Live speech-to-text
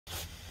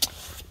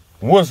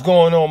What's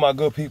going on, my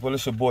good people?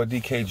 It's your boy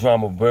DK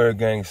Drama, Bird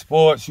Gang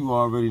Sports. You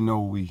already know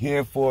what we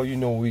here for. You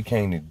know what we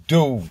came to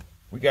do.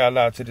 We got a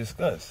lot to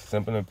discuss,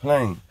 simple and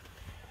plain.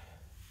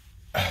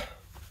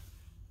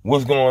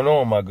 What's going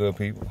on, my good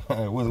people?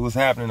 What's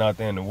happening out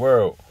there in the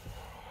world?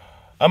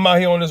 I'm out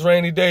here on this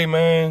rainy day,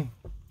 man,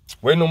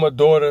 waiting on my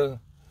daughter,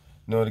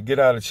 to get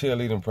out of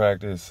cheerleading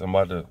practice. I'm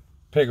about to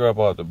pick her up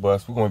off the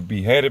bus. We're going to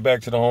be headed back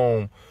to the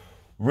home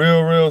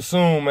real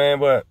soon, man,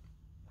 but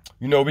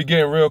we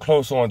getting real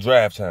close on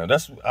draft time.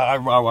 I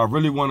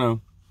really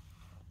want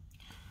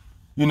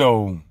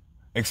to,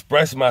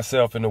 express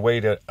myself in the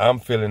way that I'm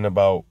feeling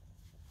about,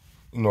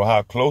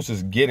 how close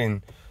it's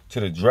getting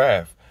to the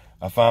draft.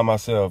 I find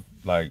myself,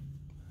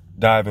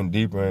 diving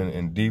deeper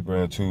and deeper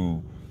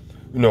into,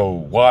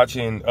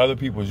 watching other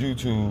people's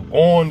YouTube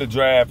on the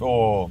draft,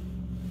 or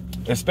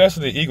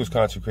especially the Eagles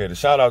content creators.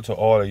 Shout out to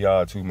all of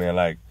y'all, too,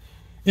 man.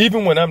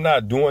 Even when I'm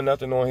not doing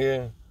nothing on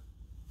here,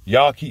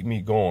 y'all keep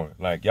me going.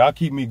 Y'all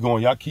keep me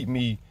going. Y'all keep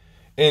me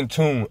in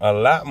tune a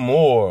lot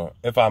more,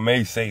 if I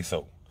may say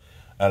so.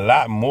 A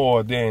lot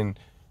more than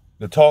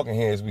the talking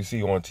heads we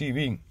see on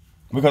TV.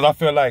 Because I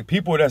feel like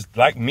people that's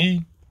like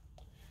me,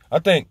 I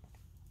think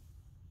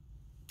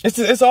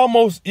it's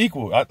almost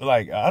equal. I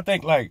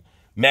think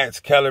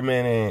Max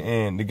Kellerman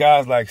and the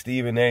guys like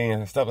Stephen A.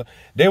 and stuff,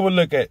 they would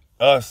look at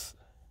us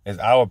as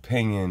our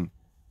opinion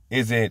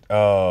isn't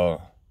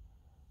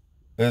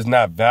is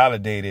not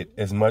validated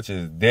as much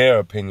as their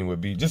opinion would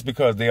be, just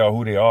because they are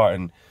who they are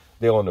and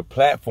they're on the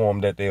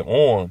platform that they're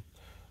on.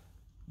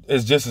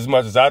 It's just as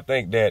much as I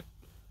think that,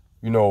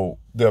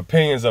 the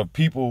opinions of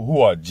people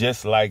who are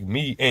just like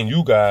me and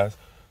you guys,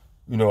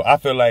 I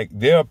feel like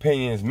their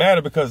opinions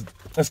matter because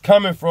it's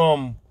coming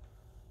from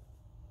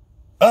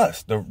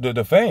us,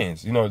 the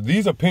fans.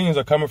 These opinions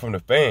are coming from the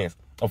fans.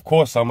 Of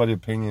course, some of the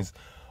opinions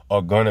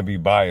are going to be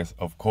biased.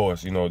 Of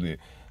course,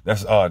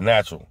 that's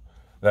natural.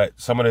 That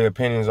some of the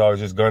opinions are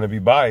just going to be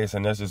biased,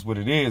 and that's just what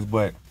it is.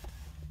 But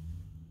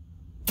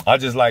I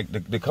just like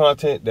the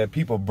content that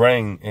people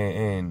bring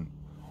and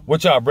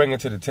what y'all bringing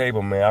to the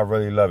table, man. I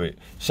really love it.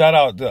 Shout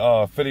out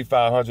to Philly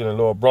 500 and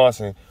Lord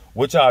Bronson.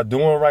 What y'all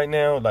doing right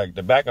now,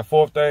 the back and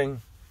forth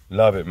thing,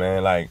 love it,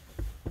 man. It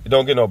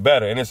don't get no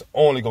better, and it's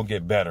only gonna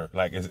get better.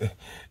 I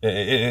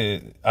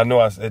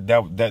know I said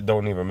that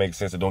don't even make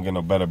sense. It don't get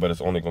no better, but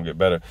it's only gonna get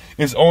better.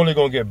 It's only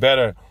gonna get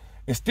better.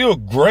 It's still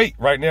great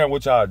right now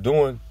what y'all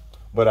doing.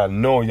 But I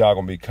know y'all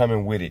gonna be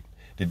coming with it.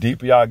 The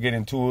deeper y'all get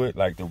into it,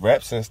 the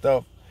reps and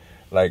stuff,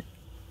 I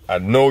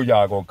know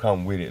y'all gonna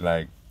come with it.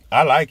 I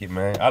like it,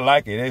 man. I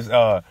like it.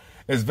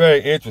 It's very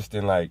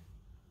interesting.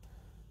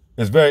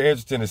 It's very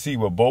interesting to see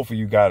what both of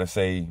you gotta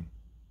say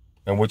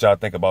and what y'all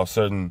think about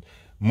certain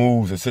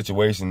moves and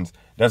situations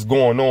that's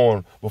going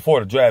on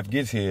before the draft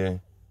gets here.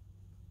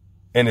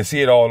 And to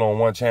see it all on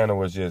one channel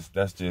was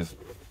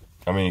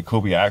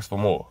could we ask for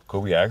more? Could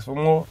we ask for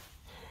more?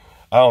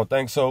 I don't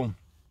think so.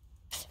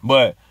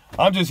 But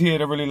I'm just here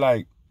to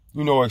really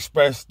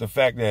express the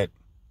fact that,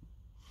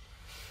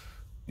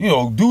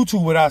 due to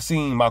what I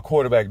seen my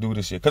quarterback do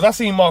this year. Because I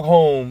seen Mark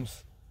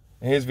Holmes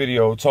in his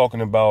video talking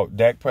about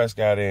Dak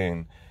Prescott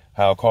and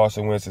how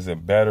Carson Wentz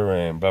isn't better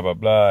and blah, blah,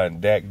 blah. And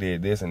Dak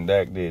did this and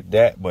Dak did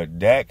that. But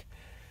Dak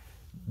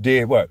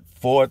did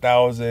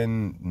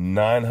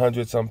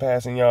 4,900 some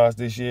passing yards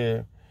this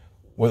year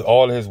with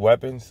all of his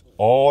weapons.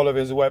 All of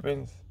his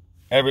weapons.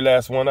 Every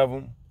last one of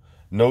them.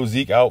 No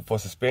Zeke out for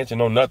suspension,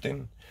 no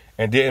nothing,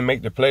 and didn't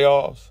make the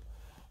playoffs.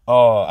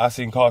 I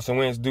seen Carson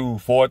Wentz do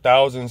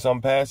 4,000 some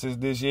passes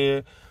this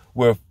year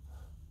with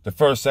the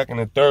first, second,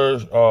 and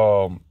third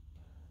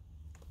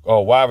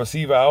wide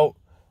receiver out.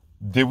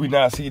 Did we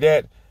not see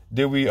that?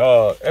 Did we?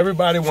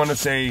 Everybody want to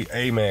say,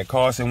 hey, man,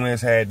 Carson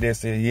Wentz had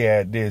this and he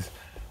had this.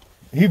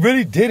 He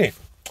really didn't.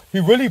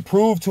 He really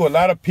proved to a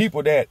lot of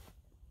people that,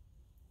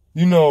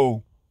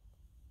 do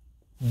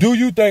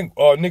you think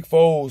Nick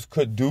Foles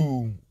could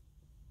do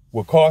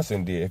what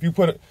Carson did?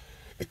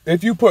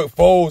 If you put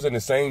Foles in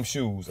the same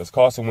shoes as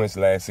Carson Wentz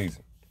last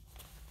season,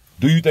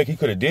 do you think he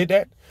could have did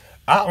that?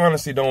 I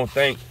honestly don't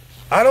think.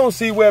 I don't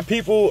see where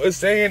people are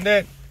saying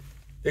that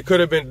it could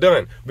have been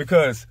done.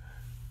 Because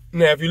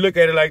now, if you look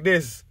at it like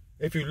this,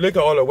 if you look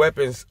at all the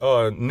weapons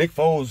Nick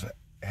Foles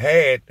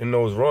had in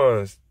those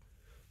runs,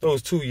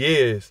 those 2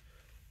 years,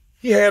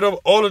 he had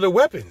all of the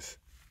weapons.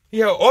 He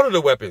had all of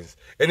the weapons.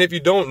 And if you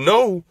don't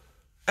know,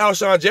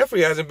 Alshon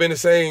Jeffrey hasn't been the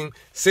same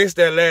since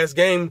that last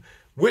game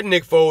with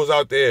Nick Foles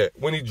out there.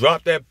 When he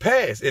dropped that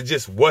pass, it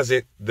just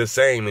wasn't the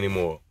same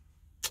anymore.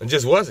 It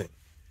just wasn't.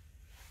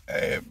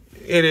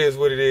 It is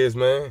what it is,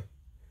 man.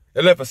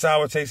 It left a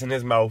sour taste in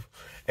his mouth,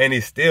 and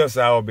it's still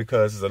sour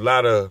because there's a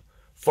lot of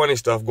funny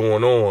stuff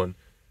going on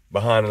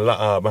behind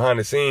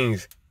the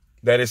scenes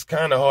that it's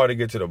kind of hard to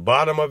get to the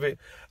bottom of it.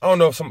 I don't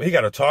know if he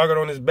got a target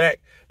on his back,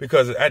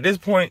 because at this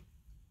point,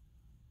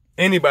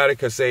 anybody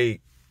could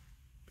say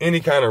any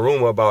kind of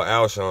rumor about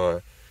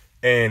Alshon,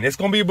 and it's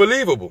going to be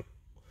believable.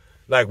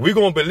 We're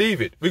going to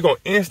believe it. We're going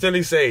to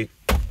instantly say,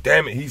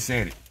 damn it, he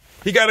said it.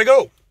 He got to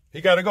go.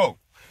 He got to go.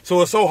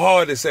 So it's so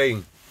hard to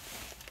say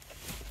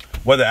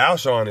whether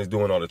Alshon is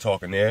doing all the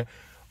talking there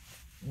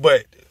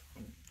But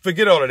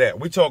forget all of that.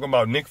 We talking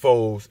about Nick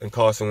Foles and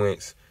Carson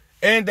Wentz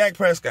and Dak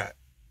Prescott.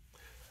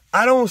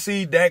 I don't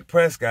see Dak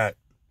Prescott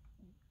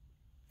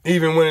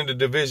even winning the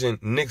division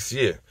next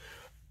year.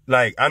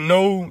 Like, I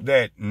know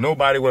that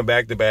nobody went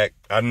back-to-back.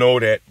 I know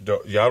that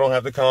y'all don't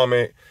have to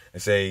comment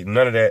and say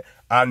none of that.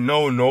 I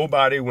know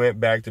nobody went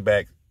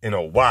back-to-back in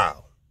a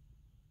while.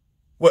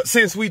 Well,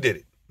 since we did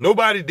it.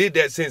 Nobody did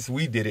that since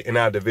we did it in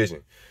our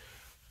division.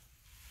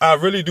 I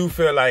really do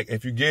feel like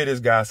if you give this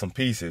guy some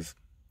pieces,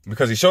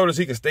 because he showed us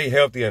he can stay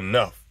healthy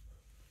enough.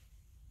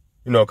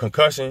 You know,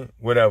 concussion,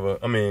 whatever.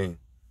 I mean,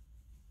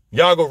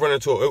 y'all go run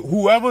into it.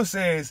 Whoever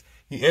says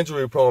he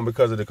injury prone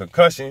because of the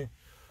concussion,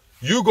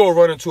 you go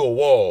run into a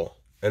wall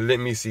and let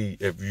me see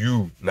if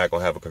you not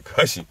going to have a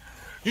concussion.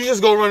 You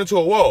just go run into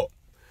a wall.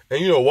 And,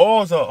 you know,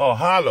 walls are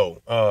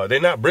hollow. They're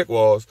not brick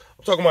walls.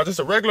 I'm talking about just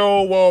a regular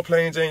old wall,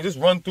 plain Jane. Just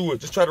run through it.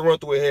 Just try to run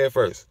through it head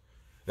first.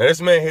 Now,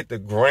 this man hit the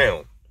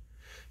ground.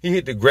 He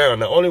hit the ground.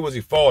 Not only was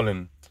he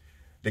falling,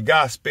 the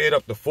guy sped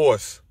up the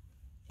force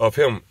of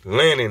him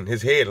landing,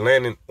 his head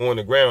landing on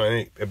the ground.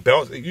 And it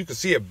bounced. You could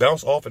see it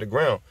bounce off of the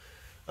ground.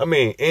 I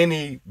mean,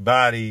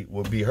 anybody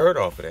would be hurt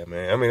off of that,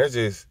 man. I mean, that's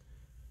just,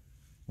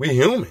 we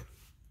human.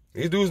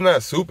 These dudes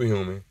not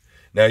superhuman.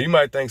 Now, you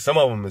might think some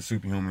of them are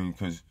superhuman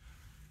because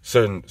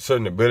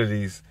certain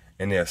abilities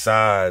and their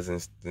size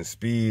and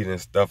speed and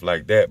stuff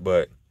like that,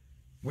 but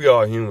we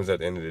are humans at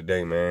the end of the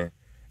day, man.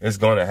 It's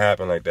going to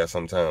happen like that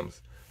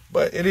sometimes.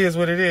 But it is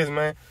what it is,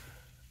 man.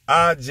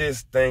 I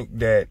just think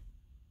that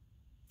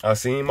I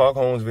seen Mark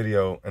Holmes'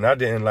 video, and I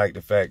didn't like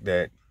the fact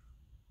that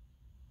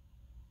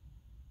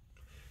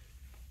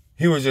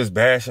he was just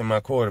bashing my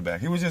quarterback.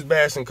 He was just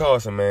bashing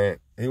Carson, man.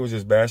 He was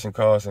just bashing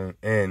Carson,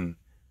 and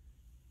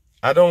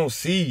I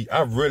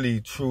really,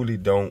 truly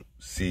don't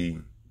see.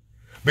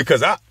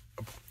 Because I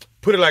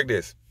put it like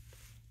this.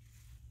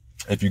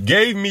 If you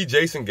gave me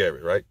Jason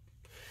Garrett, right?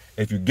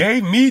 If you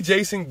gave me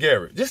Jason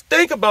Garrett, just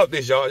think about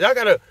this, y'all.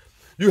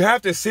 You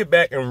have to sit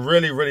back and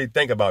really, really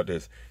think about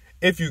this.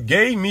 If you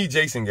gave me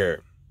Jason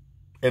Garrett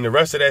and the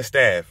rest of that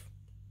staff,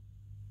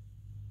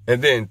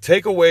 and then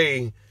take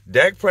away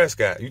Dak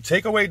Prescott, you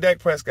take away Dak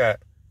Prescott,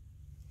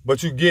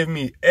 but you give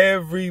me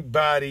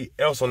everybody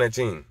else on that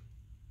team,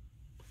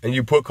 and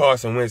you put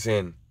Carson Wentz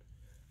in,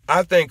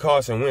 I think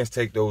Carson Wentz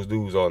take those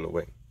dudes all the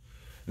way.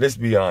 Let's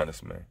be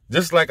honest, man.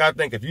 Just like I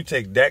think if you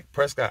take Dak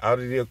Prescott out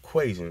of the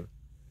equation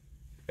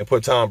and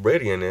put Tom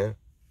Brady in there,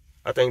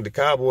 I think the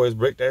Cowboys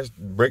break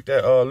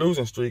that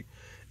losing streak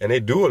and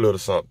they do a little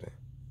something.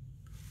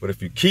 But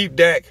if you keep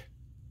Dak,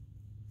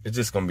 it's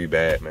just going to be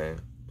bad, man.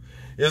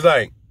 It's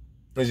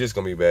just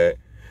going to be bad.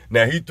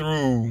 Now, he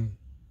threw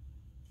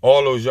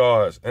all those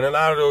yards, and a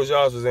lot of those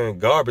yards was in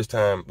garbage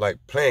time, like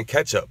playing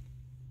catch-up.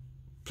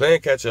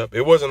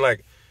 It wasn't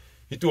like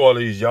he threw all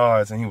these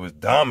yards and he was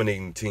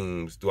dominating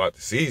teams throughout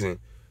the season.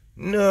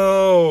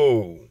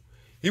 No.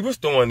 He was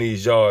throwing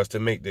these yards to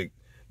make the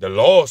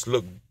loss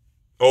look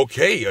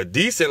okay, a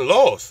decent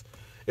loss.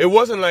 It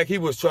wasn't like he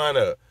was trying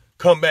to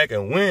come back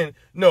and win.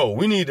 No,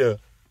 we need to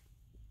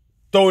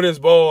throw this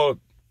ball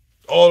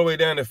all the way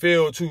down the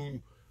field to,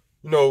 you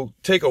know,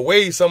 take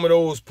away some of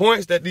those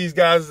points that these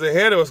guys is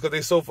ahead of us because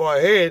they're so far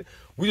ahead.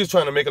 We're just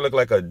trying to make it look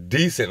like a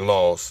decent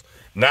loss,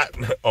 not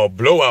a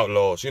blowout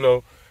loss, you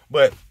know.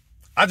 But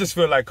I just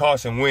feel like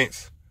Carson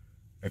Wentz,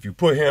 if you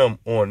put him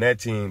on that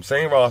team,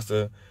 same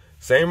roster,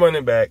 same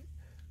running back,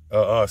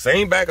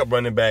 same backup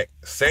running back,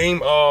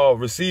 same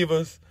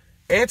receivers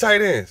and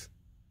tight ends,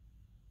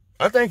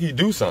 I think he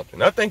do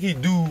something. I think he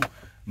do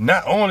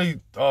not only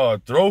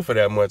throw for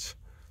that much,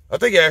 I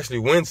think he actually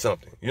wins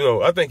something. You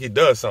know, I think he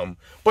does something.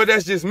 But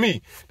that's just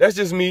me. That's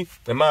just me.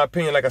 In my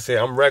opinion, like I said,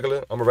 I'm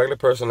regular. I'm a regular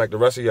person like the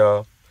rest of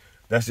y'all.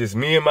 That's just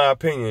me in my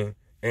opinion.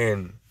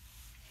 And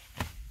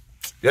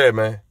yeah,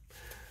 man.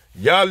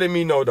 Y'all let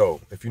me know, though.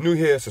 If you're new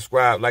here,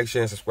 subscribe, like,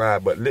 share, and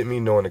subscribe. But let me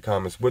know in the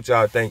comments what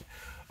y'all think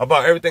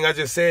about everything I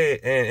just said.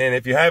 And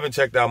if you haven't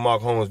checked out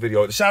Mark Holmes'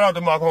 video, shout out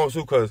to Mark Holmes,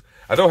 too, because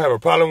I don't have a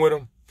problem with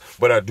him.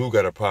 But I do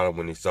got a problem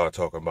when he start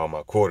talking about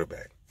my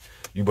quarterback.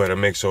 You better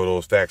make sure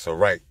those facts are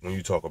right when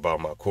you talk about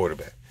my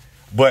quarterback.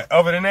 But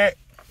other than that,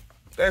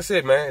 that's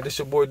it, man. This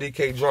your boy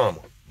DK Drama,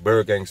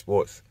 Bird Gang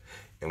Sports.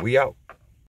 And we out.